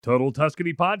Total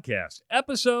Tuscany Podcast,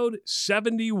 episode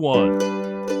 71.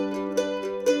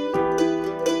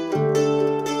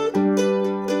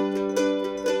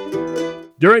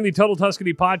 During the Total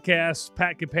Tuscany Podcast,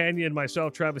 Pat Campagna and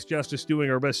myself, Travis Justice, doing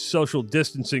our best social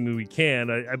distancing we can.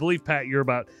 I believe, Pat, you're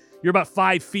about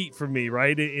 5 feet from me,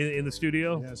 right, in the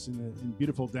studio? Yes, in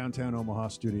beautiful downtown Omaha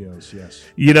studios, yes.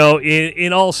 You know,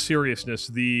 in all seriousness,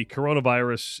 the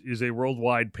coronavirus is a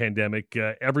worldwide pandemic.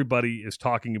 Everybody is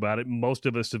talking about it. Most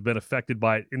of us have been affected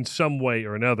by it in some way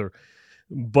or another.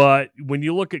 But when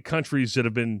you look at countries that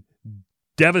have been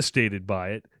devastated by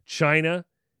it, China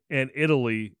and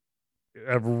Italy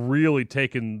have really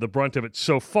taken the brunt of it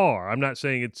so far. I'm not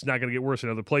saying it's not going to get worse in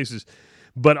other places,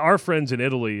 but our friends in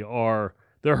Italy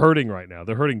they're hurting right now.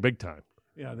 They're hurting big time.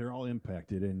 Yeah, they're all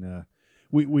impacted, and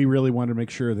we really wanted to make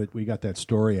sure that we got that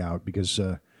story out because,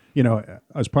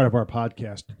 as part of our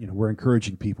podcast, we're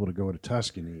encouraging people to go to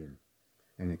Tuscany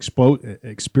and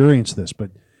experience this.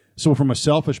 But so from a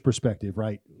selfish perspective,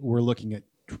 right, we're looking at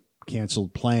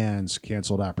canceled plans,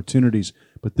 canceled opportunities,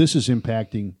 but this is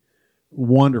impacting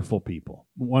wonderful people,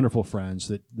 wonderful friends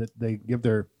that they give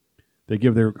their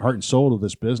heart and soul to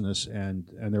this business, and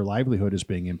their livelihood is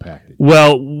being impacted.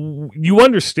 Well, you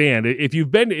understand, if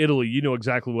you've been to Italy, you know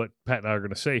exactly what Pat and I are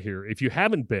going to say here. If you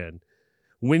haven't been,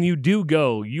 when you do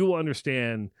go, you'll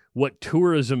understand what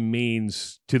tourism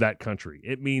means to that country.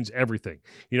 It means everything.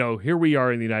 Here we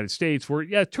are in the United States where,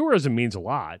 yeah, tourism means a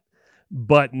lot,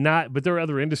 but there are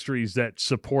other industries that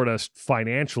support us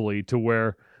financially to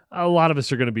where a lot of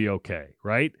us are going to be okay,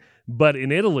 right? But in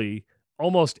Italy,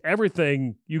 almost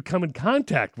everything you come in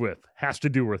contact with has to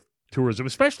do with tourism,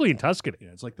 especially in Tuscany.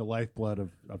 Yeah, it's like the lifeblood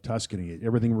of Tuscany.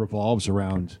 Everything revolves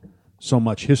around so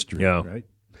much history, right?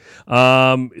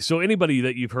 So anybody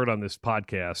that you've heard on this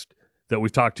podcast that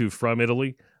we've talked to from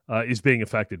Italy is being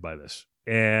affected by this.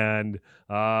 And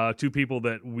two people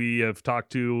that we have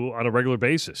talked to on a regular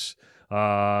basis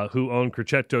who own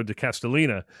Querceto Di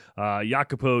Castellina,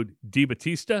 Jacopo Di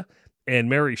Battista and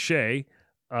Mary Shea,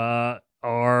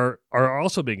 are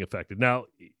also being affected. Now,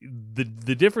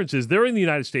 the difference is they're in the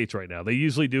United States right now. They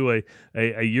usually do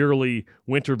a yearly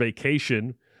winter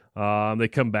vacation. They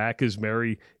come back as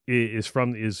Mary is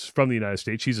from the United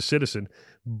States. She's a citizen,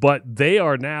 but they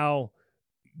are now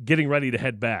getting ready to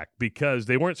head back because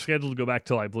they weren't scheduled to go back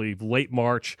till, I believe, late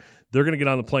March. They're going to get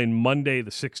on the plane Monday the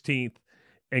 16th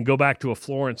and go back to a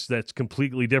Florence that's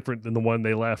completely different than the one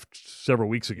they left several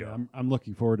weeks ago. Yeah, I'm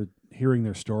looking forward to hearing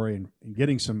their story and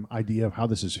getting some idea of how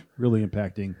this is really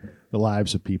impacting the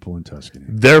lives of people in Tuscany.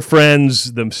 Their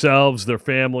friends, themselves, their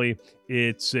family.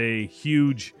 It's a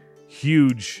huge,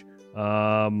 huge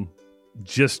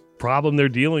just problem they're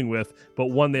dealing with, but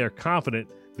one they are confident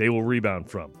they will rebound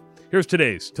from. Here's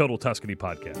today's Total Tuscany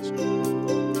Podcast.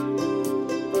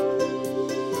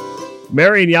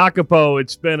 Mary and Jacopo,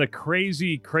 it's been a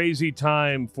crazy, crazy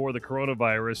time for the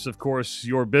coronavirus. Of course,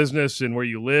 your business and where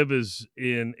you live is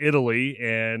in Italy,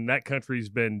 and that country's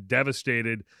been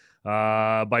devastated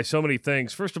by so many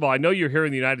things. First of all, I know you're here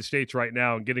in the United States right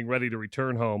now and getting ready to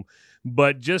return home,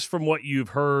 but just from what you've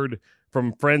heard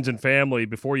from friends and family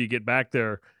before you get back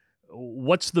there,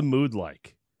 what's the mood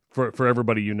like for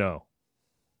everybody you know?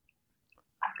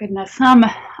 Oh, goodness.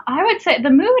 I would say the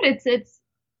mood,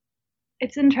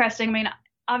 it's interesting. I mean,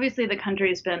 obviously the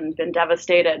country's been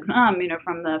devastated, from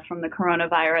the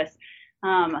coronavirus.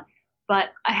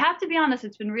 But I have to be honest,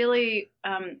 it's been really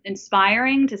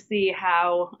inspiring to see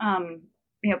how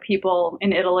people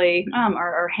in Italy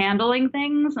are handling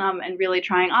things and really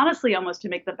trying, honestly, almost to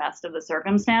make the best of the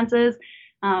circumstances.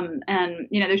 And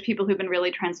there's people who've been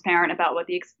really transparent about what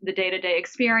the day-to-day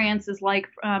experience is like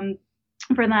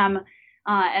for them.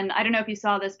 And I don't know if you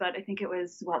saw this, but I think it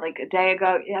was like a day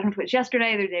ago. I don't know if it was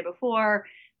yesterday or the day before.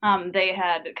 They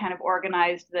had kind of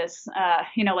organized this,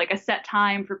 like a set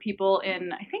time for people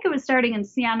I think it was starting in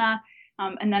Siena.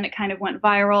 And then it kind of went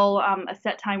viral, a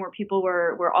set time where people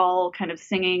were all kind of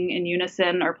singing in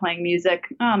unison or playing music,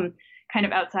 kind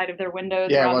of outside of their windows.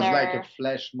 Yeah, it was like a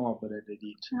flash mob that they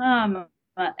did.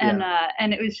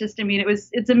 And it was just, I mean,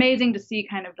 it's amazing to see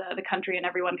kind of the country and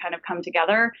everyone kind of come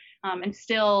together, and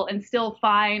still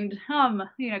find,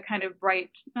 kind of bright,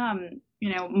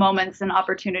 moments and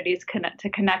opportunities to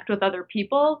connect with other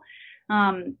people.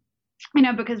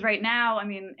 Because right now, I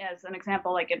mean, as an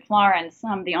example, like in Florence,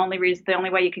 the only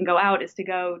way you can go out is to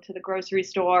go to the grocery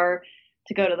store,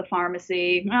 go to the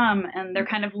pharmacy, and they're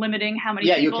kind of limiting how many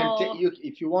people.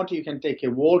 If you want, you can take a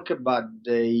walk, but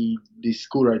they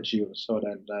discourage you, so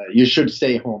that you should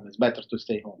stay home. It's better to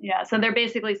stay home. Yeah, so they're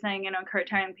basically saying,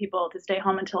 encouraging people to stay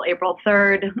home until April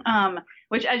 3rd,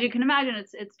 which, as you can imagine,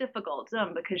 it's difficult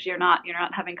because you're not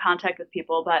having contact with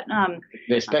people, but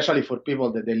especially for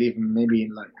people that they live maybe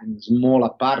in small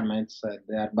apartments,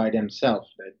 they are by themselves.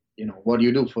 That what do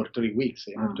you do for 3 weeks?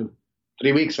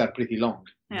 3 weeks are pretty long.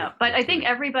 Yeah, but I think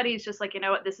everybody's just like,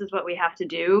 this is what we have to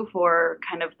do for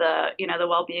kind of the, the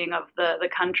well-being of the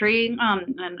country,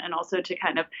 and also to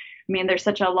kind of, there's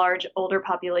such a large older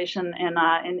population in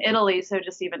Italy, so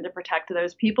just even to protect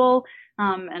those people,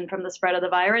 and from the spread of the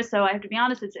virus. So I have to be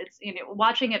honest, it's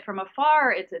watching it from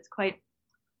afar, it's quite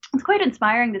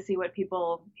inspiring to see what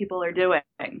people are doing.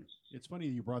 It's funny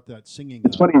you brought that singing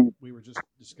up. We were just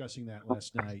discussing that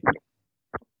last night,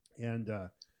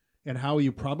 and how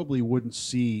you probably wouldn't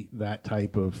see that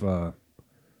type of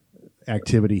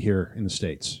activity here in the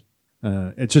States.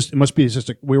 It must be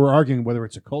we were arguing whether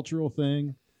it's a cultural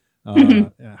thing,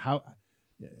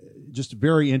 just a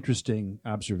very interesting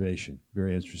observation.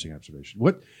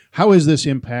 How has this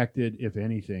impacted, if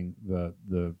anything, the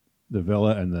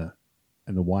villa and the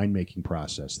winemaking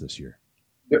process this year?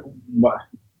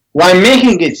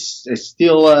 Winemaking is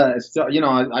still,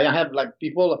 I have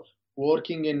people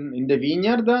working in the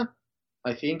vineyard.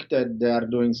 I think that they are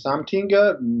doing something.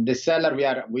 The cellar,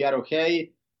 we are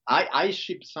okay. I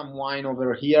shipped some wine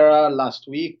over here last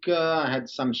week. I had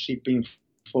some shipping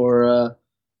for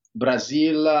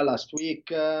Brazil last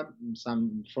week,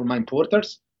 some for my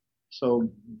importers. So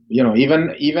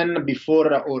even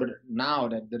before or now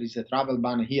that there is a travel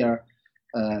ban here,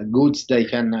 goods they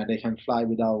can fly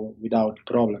without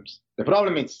problems. The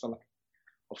problem is,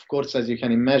 of course, as you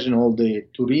can imagine, all the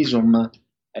tourism.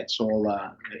 It's all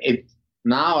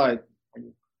now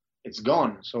it's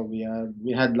gone. So we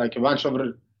had a bunch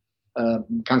of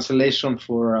cancellation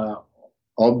for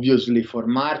obviously for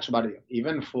March, but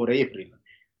even for April.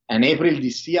 And April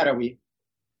this year,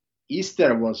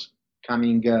 Easter was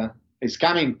coming. It's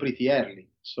coming pretty early.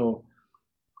 So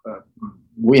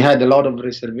we had a lot of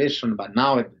reservation, but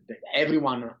now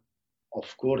everyone,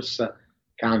 of course,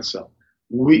 cancel.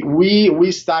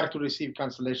 We start to receive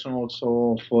cancellation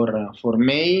also for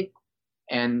May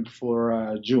and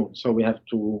for June, so we have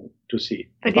to see.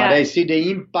 But I see the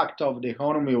impact of the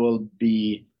economy will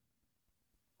be,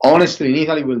 honestly, in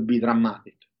Italy will be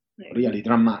dramatic, really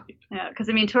dramatic. Yeah, because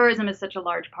tourism is such a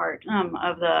large part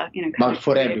of the but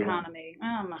for the everyone, economy.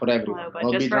 For everyone,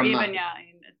 but just for dramatic.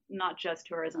 Not just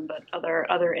tourism, but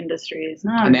other industries.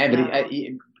 And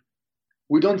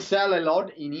we don't sell a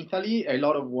lot in Italy, a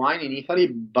lot of wine in Italy,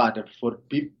 but for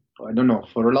people, I don't know,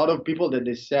 for a lot of people that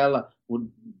they sell a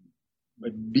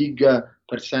big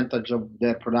percentage of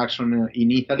their production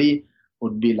in Italy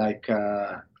would be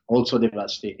also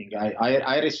devastating.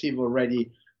 I received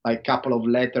already a couple of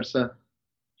letters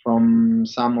from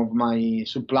some of my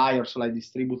suppliers,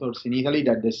 distributors in Italy,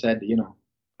 that they said,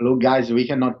 look guys, we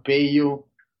cannot pay you.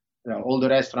 All the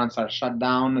restaurants are shut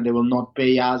down. They will not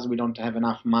pay us. We don't have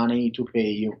enough money to pay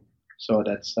you. So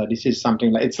that's this is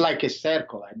something it's like a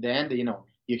circle. At the end,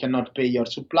 you cannot pay your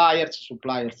suppliers,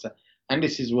 and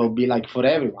will be for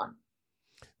everyone.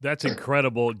 That's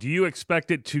incredible. Do you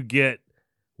expect it to get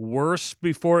worse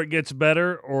before it gets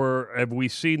better, or have we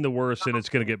seen the worst and it's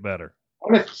going to get better?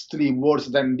 Honestly, worse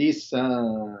than this,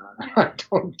 I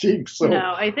don't think so.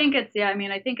 No, I think it's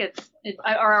I think it's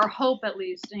our hope at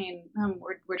least.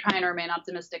 We're trying to remain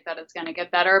optimistic that it's going to get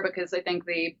better, because I think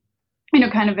the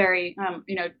kind of very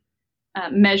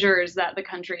measures that the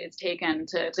country has taken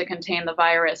to contain the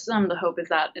virus. The hope is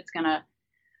that it's going to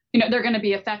they're going to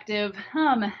be effective,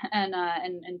 and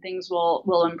things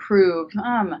will improve.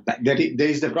 But there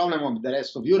is the problem of the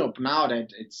rest of Europe now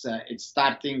that it's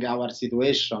starting our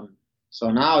situation. So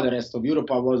now the rest of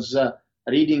Europe, I was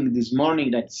reading this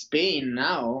morning that Spain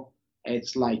now,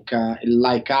 it's like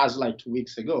us 2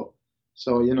 weeks ago.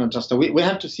 So, just we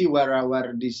have to see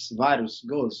where this virus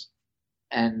goes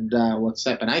and what's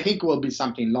happened. I think it will be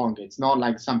something long. It's not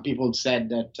like some people said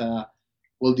that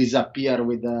will disappear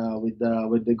with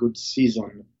the good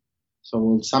season.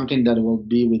 So something that will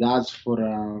be with us for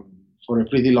a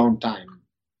pretty long time.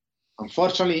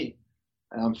 Unfortunately,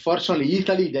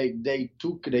 Italy,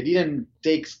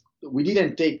 we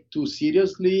didn't take too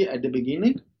seriously at the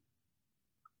beginning,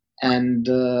 and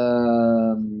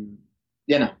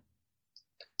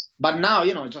but now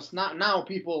just now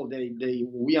people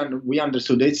we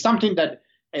understood it's something that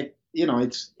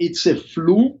it's a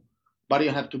flu, but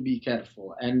you have to be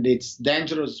careful, and it's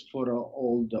dangerous for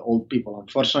all the old people.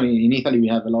 Unfortunately, in Italy we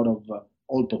have a lot of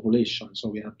all population. So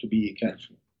we have to be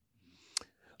careful.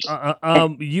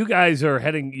 You guys are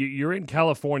heading. You're in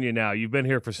California now. You've been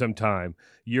here for some time.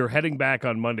 You're heading back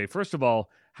on Monday. First of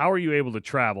all, how are you able to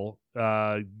travel,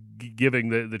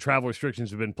 given the travel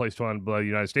restrictions have been placed on by the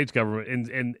United States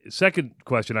government? And second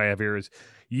question I have here is,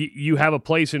 you have a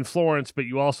place in Florence, but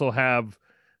you also have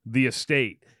the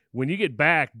estate. When you get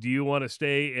back, do you want to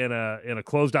stay in a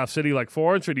closed off city like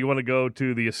Florence, or do you want to go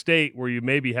to the estate where you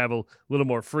maybe have a little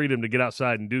more freedom to get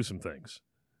outside and do some things?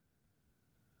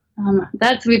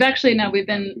 We've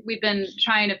been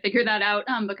trying to figure that out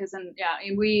because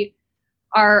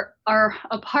our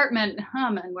apartment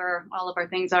and where all of our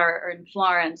things are in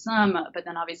Florence, but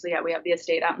then obviously we have the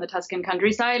estate out in the Tuscan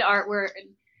countryside.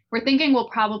 We're thinking we'll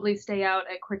probably stay out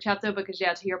at Querceto because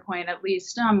to your point, at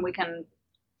least we can,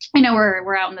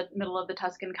 we're out in the middle of the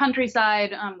Tuscan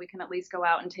countryside. We can at least go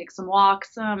out and take some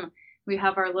walks. We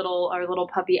have our little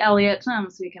puppy Elliot, so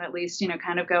we can at least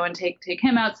kind of go and take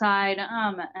him outside,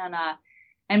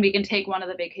 and we can take one of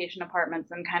the vacation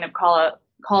apartments and kind of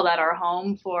call that our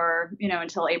home for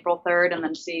until April 3rd, and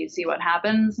then see what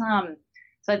happens.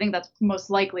 So I think that's most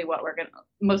likely what we're gonna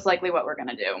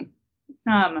do.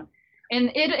 In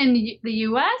the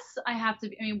U.S.,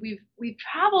 we've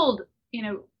traveled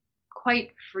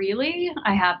quite freely,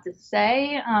 I have to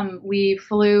say. We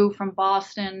flew from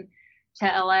Boston to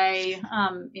LA,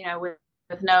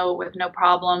 with no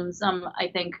problems. I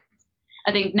think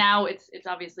now it's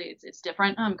obviously it's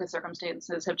different because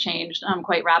circumstances have changed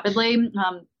quite rapidly.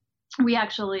 We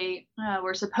actually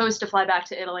were supposed to fly back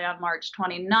to Italy on March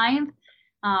 29th,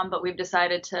 but we've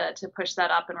decided to push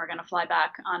that up, and we're going to fly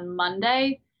back on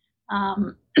Monday.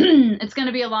 It's going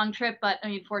to be a long trip, but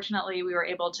fortunately we were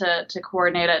able to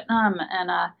coordinate it,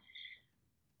 and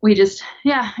we just,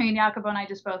 Jacopo and I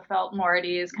just both felt more at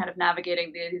ease kind of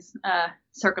navigating these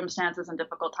circumstances and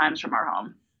difficult times from our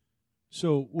home.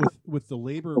 So with the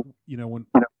labor, when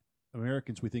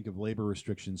Americans, we think of labor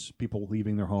restrictions, people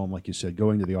leaving their home, like you said,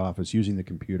 going to the office, using the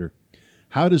computer.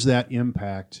 How does that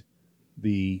impact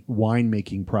the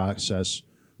winemaking process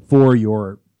for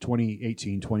your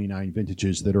 2018, 29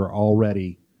 vintages that are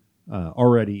already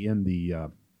in the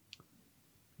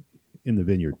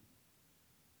vineyard?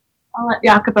 I'll let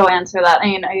Jacopo answer that.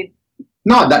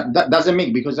 No, that doesn't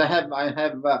make, because I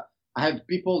have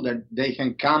people that they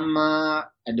can come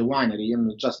at the winery,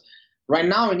 just right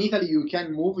now in Italy you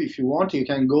can move if you want. You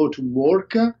can go to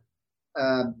work.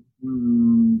 There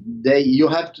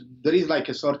is like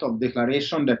a sort of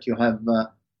declaration that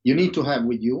you need to have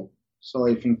with you. So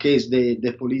if in case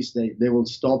the police they will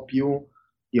stop you,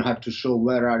 you have to show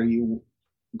where are you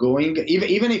going.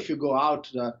 Even if you go out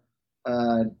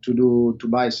to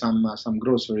buy some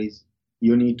groceries,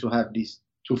 you need to have this,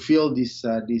 to fill this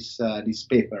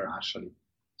paper actually.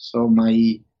 So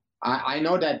I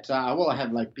know that I will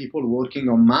have like people working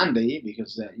on Monday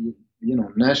because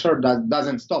nature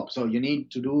doesn't stop. So you need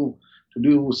to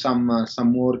do some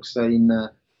works in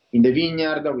the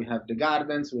vineyard. We have the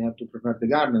gardens. We have to prepare the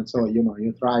garden. So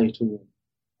you try to,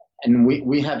 and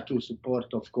we have to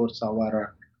support, of course,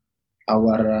 our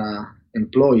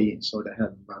employees. So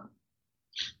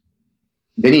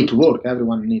they need to work.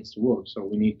 Everyone needs to work. So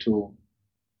we need to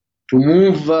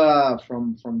move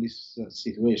from this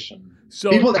situation. So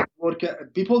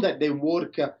people that they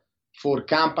work for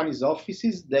companies'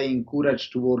 offices, they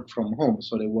encourage to work from home.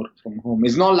 So they work from home.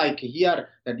 It's not like here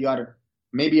that you are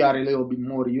a little bit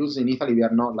more used. In Italy, we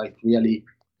are not like really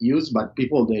used, but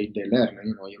people they learn.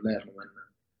 You learn when.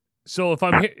 So if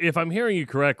I'm hearing you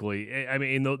correctly,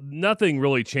 nothing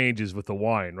really changes with the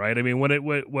wine, right?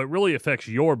 What really affects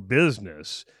your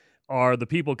business are the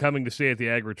people coming to stay at the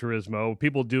agriturismo,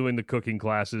 people doing the cooking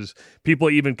classes, people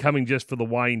even coming just for the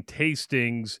wine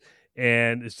tastings,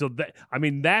 and so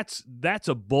that's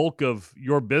a bulk of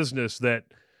your business that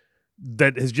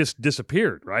has just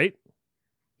disappeared, right?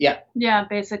 Yeah,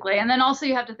 basically. And then also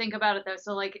you have to think about it though.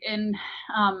 So like in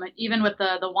even with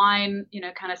the wine,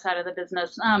 kind of side of the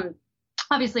business,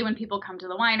 obviously when people come to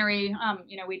the winery,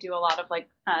 we do a lot of like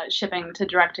shipping to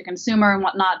direct to consumer and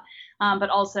whatnot. But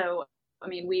also,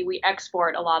 we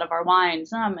export a lot of our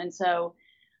wines. And so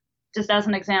just as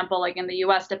an example, like in the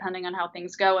US, depending on how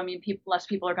things go, less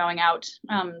people are going out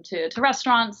to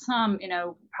restaurants.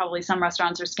 Probably some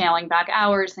restaurants are scaling back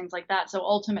hours, things like that. So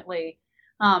ultimately,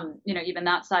 even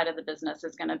that side of the business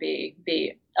is going to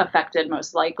be affected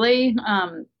most likely.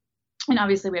 And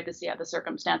obviously we have to see how the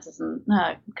circumstances and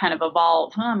kind of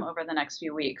evolve over the next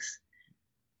few weeks.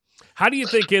 How do you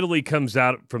think Italy comes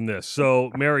out from this? So,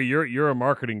 Mary, you're a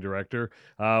marketing director.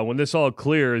 When this all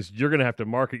clears, you're going to have to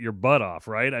market your butt off,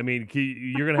 right?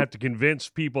 You're going to have to convince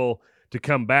people to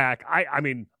come back. I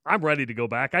mean, I'm ready to go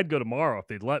back. I'd go tomorrow if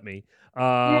they'd let me.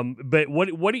 Yeah. But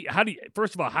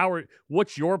first of all,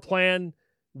 what's your plan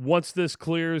once this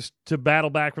clears to battle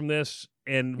back from this?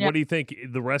 And Yeah. what do you think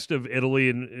the rest of Italy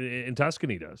and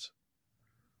Tuscany does?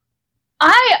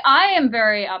 I am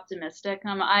very optimistic.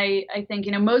 I think,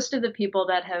 most of the people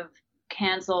that have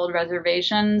canceled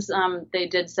reservations, they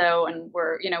did so and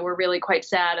we're really quite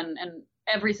sad. And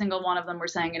every single one of them were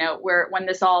saying, when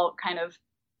this all kind of,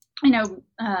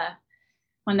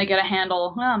 when they get a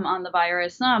handle on the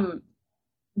virus,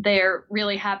 they're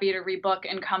really happy to rebook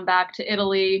and come back to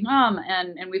Italy.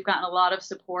 And we've gotten a lot of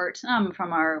support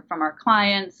from our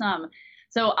clients.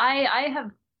 So I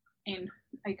have,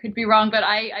 I could be wrong, but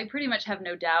I pretty much have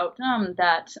no doubt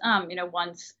that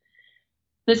once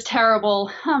this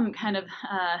terrible kind of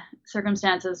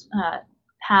circumstances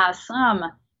pass,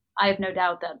 I have no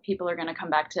doubt that people are going to come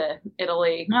back to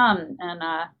Italy, and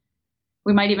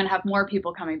we might even have more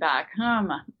people coming back.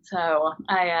 So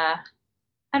I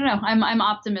don't know. I'm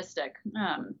optimistic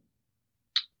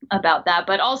about that,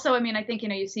 but also, I think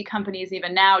you see companies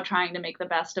even now trying to make the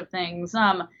best of things.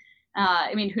 One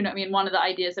of the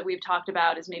ideas that we've talked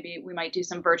about is maybe we might do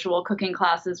some virtual cooking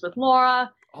classes with Laura.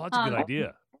 Oh, that's a good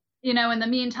idea. In the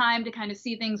meantime, to kind of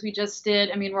see things we just did.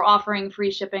 We're offering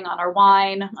free shipping on our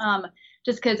wine.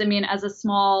 Just because, as a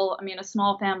small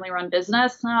family-run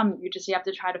business, you have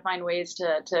to try to find ways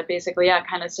to basically,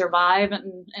 kind of survive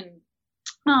and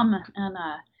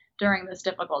during this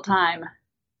difficult time.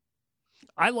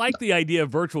 I like the idea of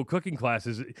virtual cooking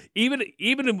classes. Even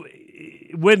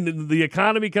when the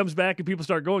economy comes back and people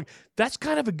start going, that's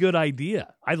kind of a good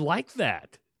idea. I like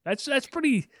that. That's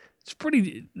pretty.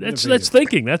 That's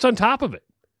thinking. That's on top of it.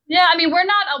 Yeah, we're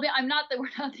not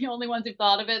the only ones who've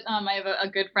thought of it. I have a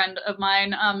good friend of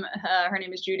mine. Her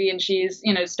name is Judy, and she's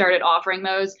started offering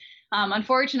those.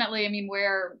 Unfortunately,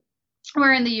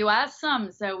 we're in the U.S.,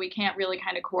 so we can't really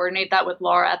kind of coordinate that with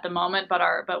Laura at the moment.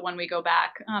 But when we go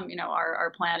back,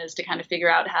 our plan is to kind of figure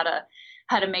out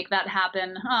how to make that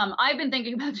happen. I've been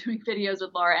thinking about doing videos with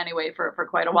Laura anyway for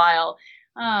quite a while.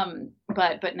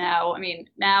 But now,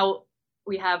 now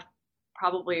we have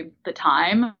probably the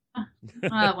time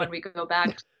when we go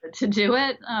back to do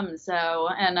it.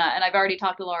 And I've already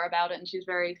talked to Laura about it, and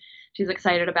she's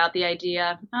excited about the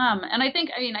idea. And I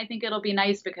think it'll be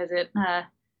nice because it.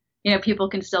 People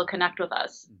can still connect with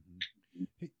us.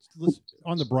 Hey,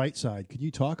 on the bright side, could you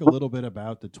talk a little bit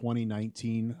about the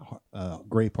 2019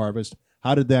 grape harvest?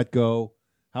 How did that go?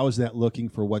 How is that looking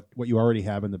for what you already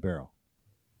have in the barrel?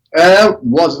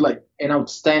 Was like an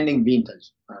outstanding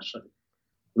vintage, actually.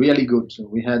 Really good. So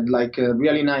we had like a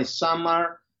really nice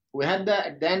summer. We had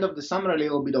at the end of the summer a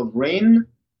little bit of rain,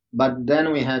 but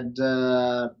then we had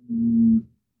a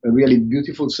really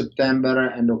beautiful September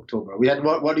and October. We had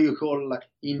what do you call like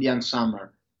Indian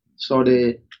summer. So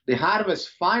the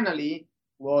harvest finally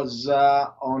was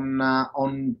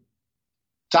on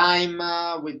time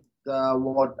with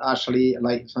what actually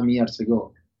like some years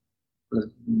ago.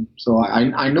 So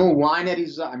I know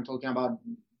wineries. I'm talking about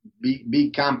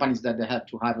big companies that they have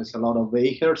to harvest a lot of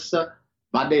acres,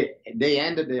 but they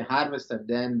ended the harvest at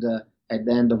the end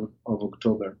of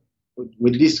October.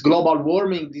 With this global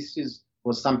warming,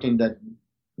 was something that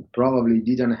probably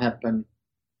didn't happen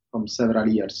from several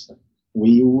years.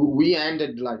 We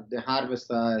ended like the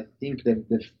harvest, I think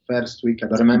the first week, I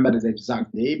don't remember the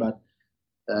exact day, but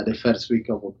the first week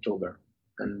of October.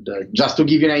 And just to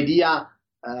give you an idea,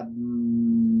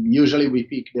 usually we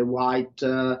pick the white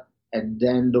at the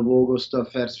end of August,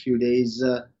 first few days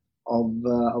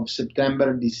of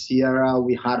September. This year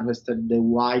we harvested the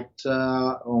white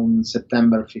on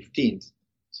September 15th.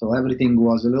 So everything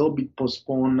was a little bit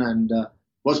postponed and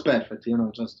was perfect.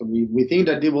 Just we think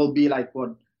that it will be like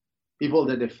what people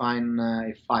that define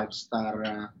a five-star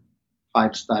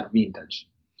vintage.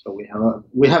 So we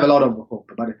have a lot of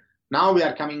hope. But now we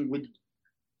are coming with.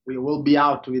 We will be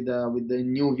out with the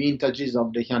new vintages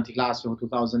of the Chianti Classico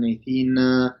 2018,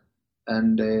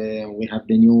 and we have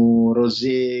the new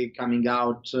Rosé coming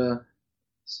out.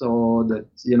 So that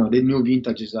the new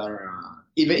vintages are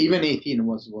even 18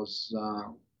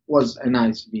 was a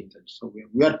nice vintage. So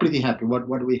we are pretty happy. What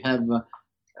we have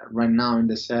right now in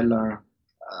the cellar.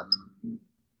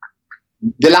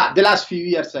 The last few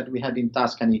years that we had in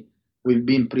Tuscany, we've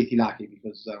been pretty lucky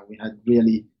because we had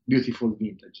really beautiful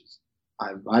vintages.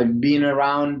 I've been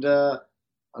around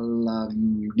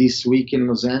this week in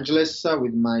Los Angeles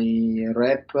with my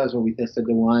rep, so we tested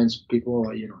the wines. People,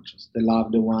 they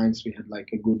love the wines. We had like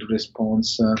a good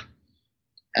response,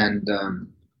 and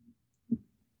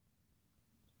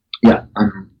yeah,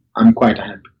 I'm quite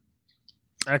happy.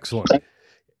 Excellent.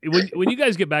 when you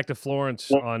guys get back to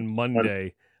Florence on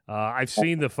Monday, I've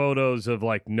seen the photos of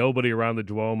like nobody around the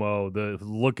Duomo, the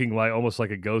looking like almost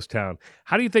like a ghost town.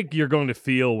 How do you think you're going to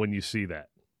feel when you see that?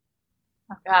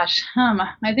 Oh gosh,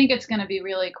 I think it's going to be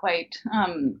really quite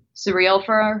surreal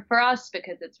for us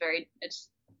because it's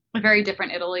a very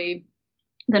different Italy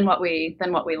than what we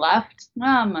left.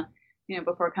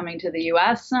 Before coming to the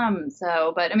U.S.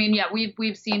 But I mean, yeah,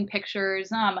 we've seen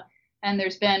pictures. And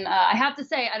there's been, I have to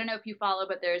say, I don't know if you follow,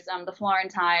 but there's the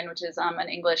Florentine, which is an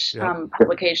English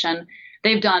publication.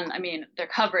 They've done, I mean, their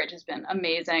coverage has been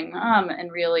amazing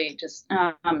and really just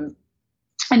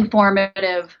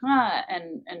informative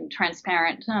and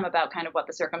transparent about kind of what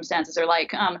the circumstances are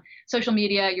like. Social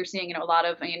media, you're seeing, a lot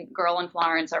of, Girl in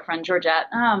Florence, our friend Georgette,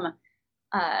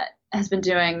 has been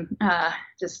doing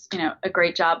just, a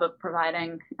great job of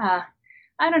providing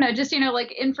I don't know, just,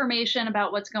 like information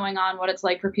about what's going on, what it's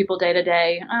like for people day to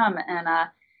day.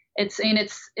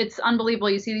 It's unbelievable.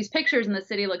 You see these pictures and the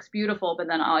city looks beautiful, but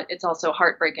then it's also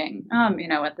heartbreaking,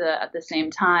 at the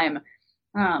same time.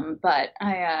 But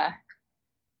I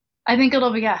think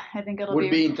it'll be, would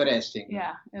be interesting.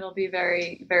 Yeah, it'll be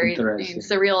very, very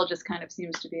surreal. Just kind of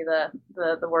seems to be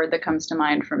the word that comes to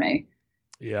mind for me.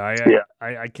 Yeah,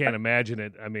 I can't imagine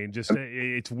it. I mean, just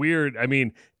it's weird. I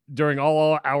mean, during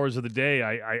all hours of the day,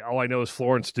 all I know is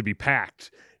Florence to be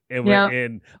packed,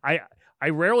 and I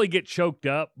rarely get choked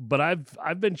up, but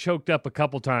I've been choked up a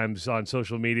couple times on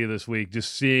social media this week,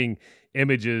 just seeing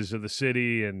images of the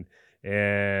city and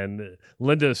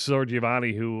Linda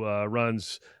Sorgiovanni, who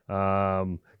runs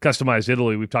Customized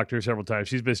Italy. We've talked to her several times.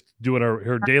 She's been doing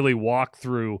her daily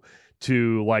walkthrough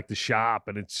to like the shop,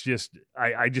 and it's just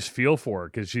I just feel for her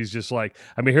because she's just like,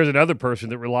 I mean, here's another person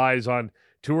that relies on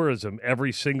tourism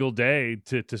every single day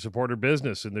to support her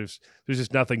business, and there's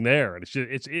just nothing there, and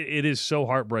it is so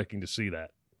heartbreaking to see that.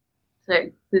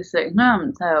 But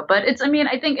it's,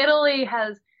 I think Italy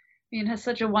has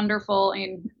such a wonderful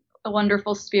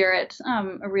spirit,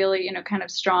 a really kind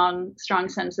of strong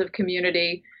sense of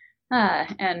community,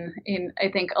 and I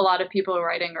think a lot of people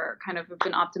writing are kind of have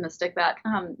been optimistic that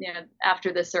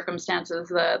after the circumstances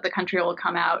the country will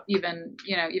come out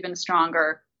even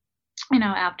stronger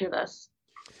after this.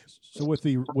 So with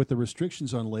the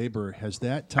restrictions on labor, has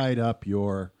that tied up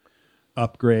your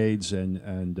upgrades and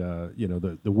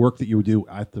the work that you do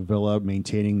at the villa,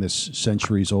 maintaining this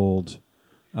centuries old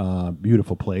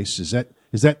beautiful place? Is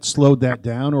that slowed that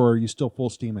down, or are you still full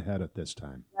steam ahead at this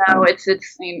time? No, it's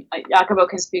Jacopo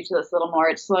can speak to this a little more.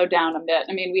 It's slowed down a bit.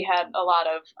 I mean, we had a lot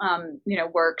of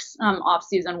works,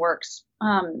 off-season works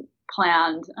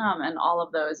planned, and all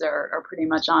of those are pretty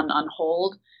much on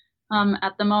hold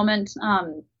at the moment.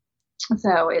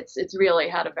 So it's really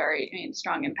had a very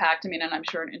strong impact. I mean, and I'm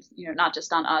sure it's not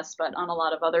just on us, but on a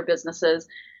lot of other businesses.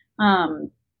 We're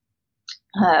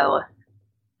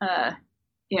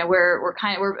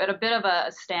at a bit of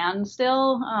a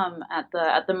standstill at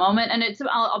the moment, and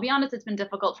I'll be honest, it's been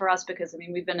difficult for us because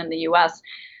we've been in the U.S.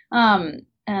 And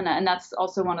that's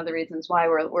also one of the reasons why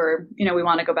we're we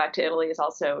want to go back to Italy, is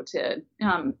also to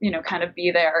kind of be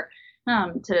there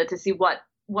to see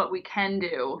what we can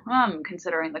do,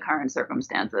 considering the current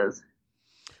circumstances.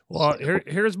 Well,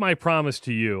 here's my promise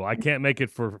to you. I can't make it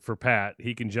for Pat.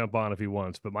 He can jump on if he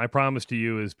wants, but my promise to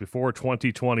you is before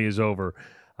 2020 is over,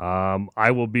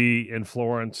 I will be in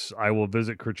Florence. I will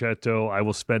visit Querceto. I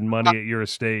will spend money at your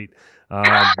estate.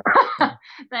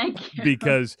 Thank you.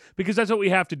 Because that's what we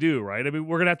have to do, right? I mean,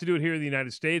 we're going to have to do it here in the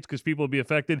United States because people will be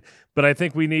affected. But I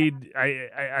think we need,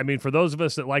 I mean, for those of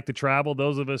us that like to travel,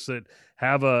 those of us that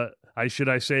have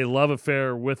love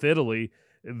affair with Italy,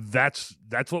 that's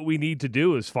what we need to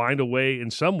do, is find a way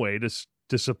in some way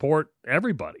to support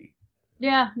everybody.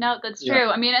 Yeah, no, that's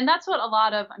true. I mean, and that's what a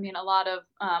lot of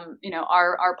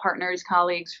our partners,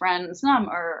 colleagues, friends,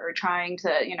 are trying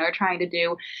to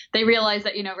do. They realize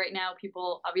that, right now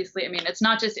people, obviously, it's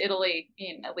not just Italy,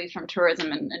 at least from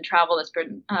tourism and travel that's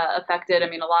been affected. I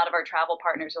mean, a lot of our travel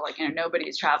partners are like,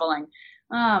 nobody's traveling.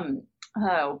 But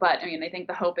I think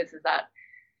the hope is that,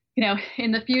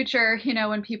 in the future,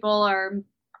 when people are,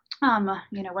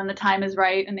 when the time is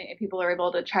right and people are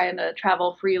able to try and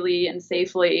travel freely and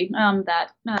safely,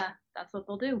 that's what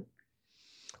they'll do.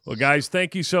 Well, guys,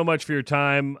 thank you so much for your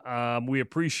time. We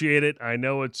appreciate it. I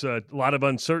know it's a lot of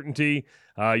uncertainty.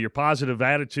 Your positive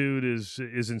attitude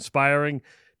is inspiring.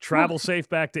 Travel safe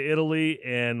back to Italy,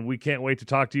 and we can't wait to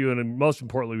talk to you. And most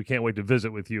importantly, we can't wait to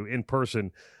visit with you in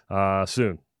person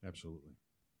soon. Absolutely.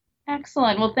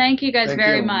 Excellent. Well, thank you guys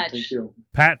very much. Thank you.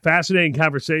 Pat, fascinating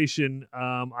conversation.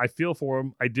 I feel for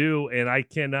him. I do. And I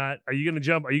cannot. Are you going to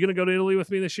jump? Are you going to go to Italy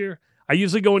with me this year? I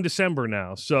usually go in December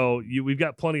now. So we've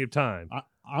got plenty of time.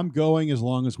 I'm going as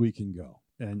long as we can go.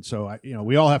 And so,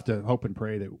 we all have to hope and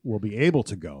pray that we'll be able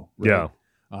to go. Right? Yeah.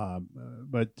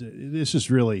 But this is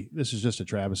just a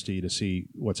travesty to see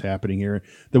what's happening here.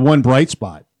 The one bright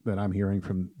spot that I'm hearing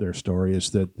from their story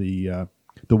is that the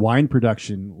wine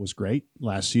production was great.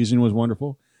 Last season was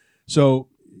wonderful. So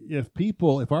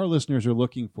if our listeners are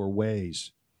looking for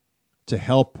ways to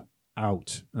help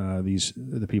out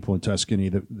the people in Tuscany,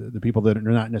 the people that are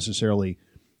not necessarily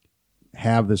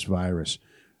have this virus,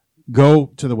 go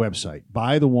to the website,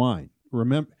 buy the wine.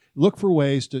 Remember, look for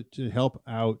ways to help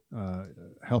out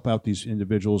these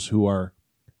individuals who are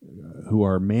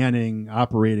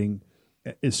operating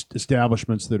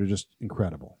establishments that are just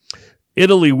incredible.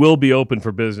 Italy will be open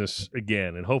for business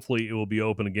again, and hopefully it will be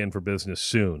open again for business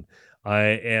soon.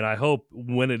 I hope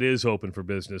when it is open for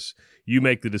business, you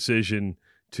make the decision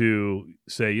to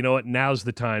say, you know what, now's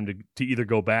the time to either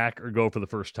go back or go for the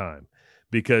first time,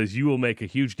 because you will make a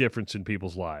huge difference in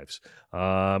people's lives.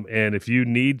 And if you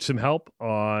need some help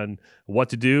on what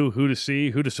to do, who to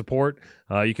see, who to support,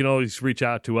 you can always reach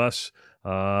out to us,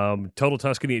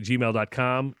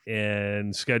 totaltuscany@gmail.com,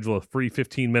 and schedule a free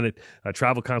 15-minute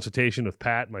travel consultation with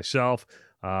Pat and myself.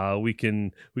 We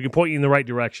can point you in the right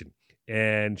direction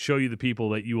and show you the people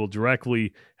that you will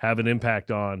directly have an impact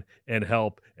on and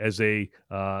help as they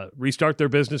restart their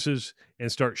businesses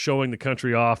and start showing the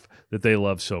country off that they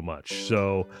love so much.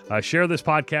 So share this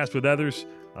podcast with others.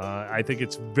 I think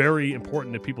it's very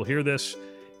important that people hear this.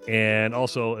 And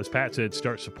also, as Pat said,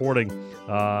 start supporting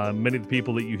many of the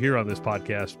people that you hear on this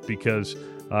podcast, because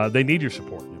they need your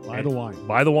support. Buy the wine.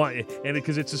 Buy the wine. And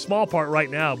because it's a small part right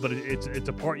now, but it's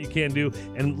a part you can do.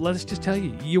 And let us just tell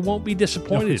you, you won't be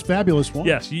disappointed. No, it's fabulous wine.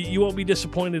 Yes, you won't be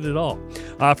disappointed at all.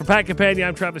 For Pat Campagna,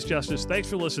 I'm Travis Justice. Thanks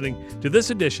for listening to this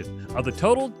edition of the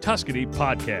Total Tuscany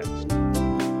Podcast.